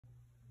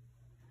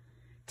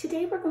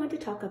Today we're going to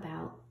talk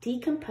about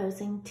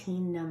decomposing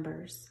teen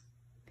numbers.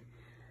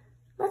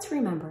 Let's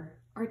remember,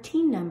 our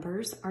teen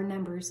numbers are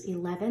numbers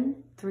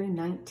 11 through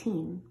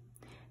 19.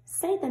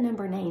 Say the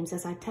number names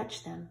as I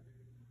touch them.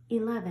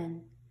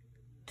 11,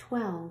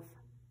 12,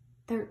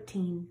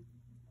 13,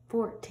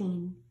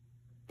 14,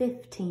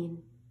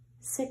 15,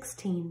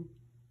 16,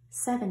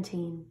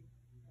 17,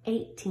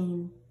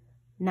 18,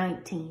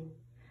 19.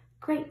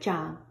 Great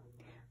job.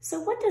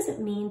 So what does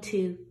it mean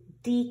to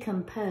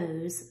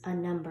decompose a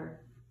number?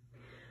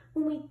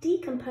 When we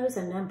decompose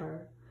a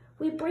number,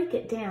 we break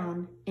it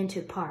down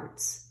into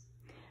parts.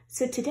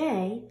 So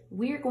today,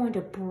 we're going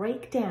to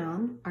break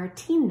down our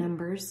teen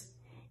numbers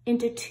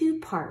into 2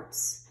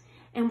 parts.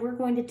 And we're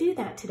going to do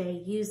that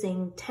today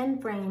using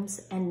 10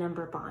 frames and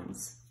number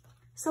bonds.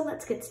 So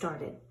let's get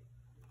started.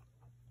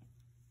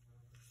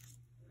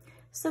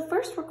 So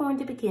first, we're going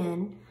to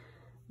begin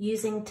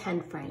using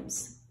 10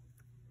 frames.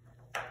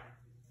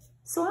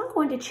 So I'm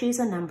going to choose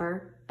a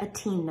number, a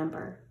teen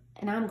number,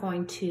 and I'm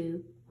going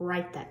to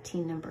write that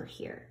teen number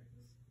here.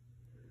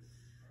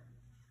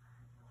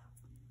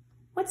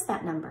 What's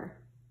that number?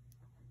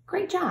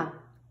 Great job,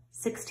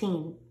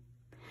 16.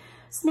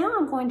 So now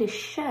I'm going to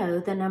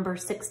show the number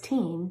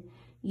 16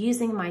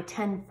 using my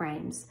 10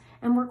 frames,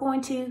 and we're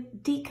going to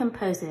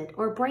decompose it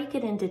or break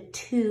it into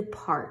 2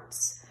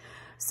 parts.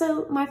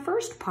 So my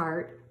first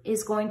part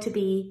is going to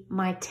be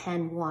my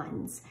 10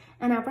 ones,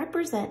 and I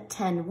represent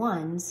 10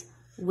 ones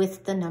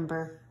with the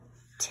number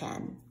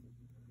 10.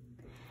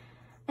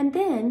 And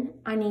then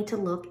I need to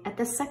look at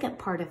the second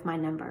part of my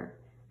number.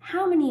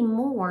 How many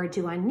more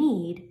do I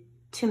need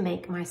to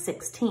make my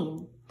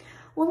 16?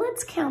 Well,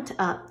 let's count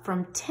up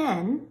from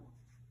 10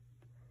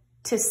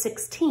 to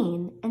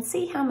 16 and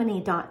see how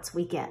many dots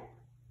we get.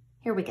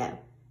 Here we go.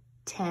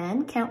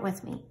 10, count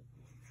with me.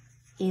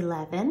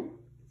 11,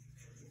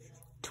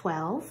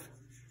 12,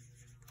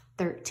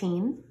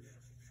 13,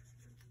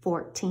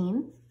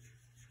 14,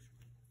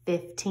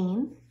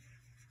 15,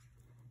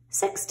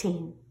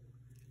 16.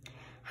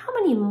 How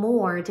many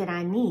more did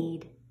I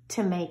need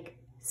to make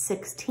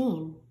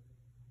 16?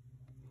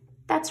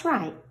 That's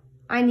right,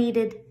 I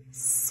needed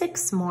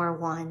 6 more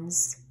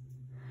ones.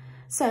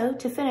 So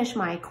to finish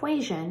my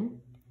equation,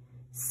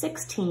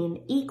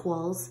 16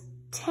 equals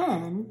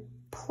 10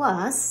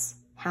 plus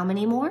how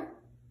many more?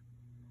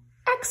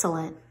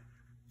 Excellent,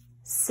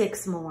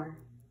 6 more.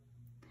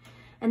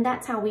 And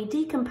that's how we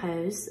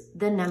decompose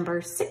the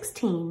number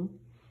 16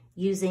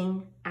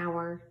 using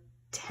our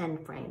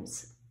 10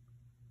 frames.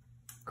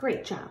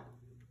 Great job.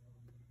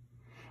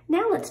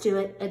 Now let's do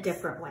it a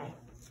different way.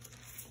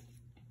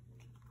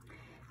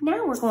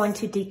 Now we're going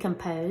to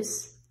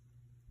decompose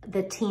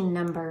the teen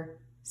number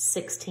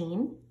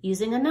 16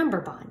 using a number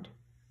bond.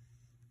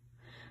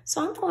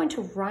 So I'm going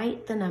to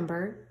write the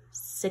number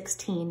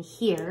 16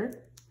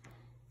 here,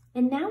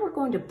 and now we're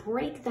going to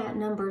break that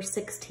number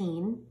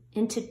 16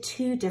 into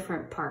 2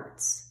 different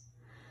parts.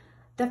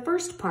 The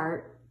first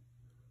part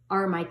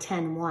are my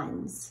 10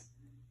 ones,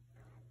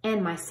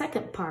 and my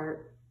second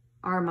part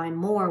are my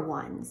more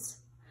ones.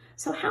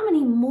 So how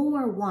many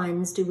more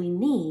ones do we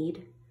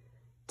need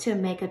to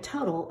make a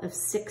total of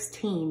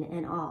 16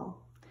 in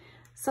all?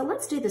 So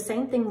let's do the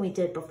same thing we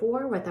did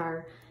before with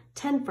our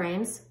 10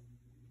 frames,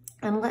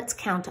 and let's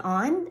count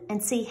on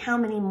and see how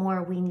many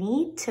more we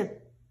need to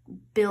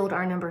build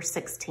our number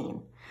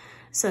 16.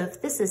 So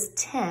if this is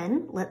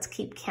 10, let's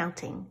keep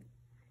counting.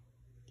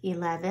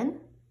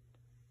 11,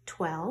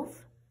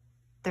 12,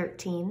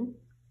 13,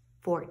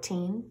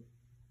 14,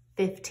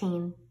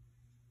 15,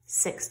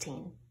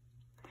 16.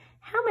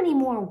 How many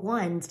more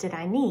ones did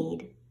I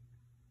need?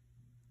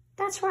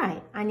 That's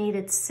right, I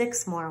needed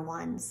 6 more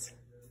ones.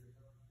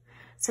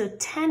 So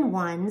 10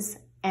 ones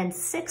and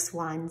 6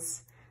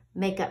 ones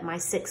make up my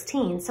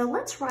 16. So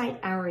let's write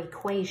our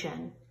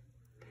equation.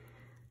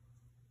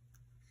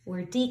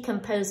 We're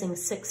decomposing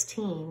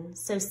 16.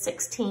 So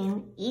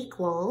 16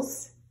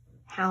 equals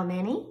how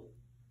many?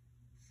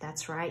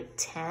 That's right,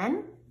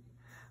 10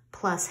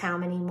 plus how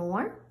many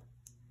more?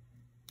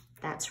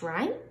 That's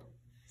right,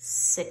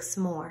 6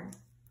 more.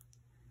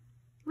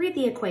 Read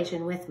the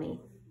equation with me.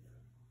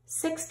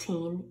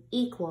 16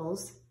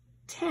 equals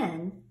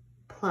 10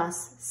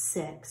 plus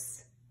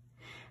 6.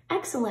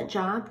 Excellent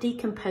job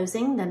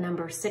decomposing the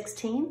number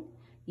 16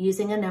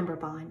 using a number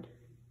bond.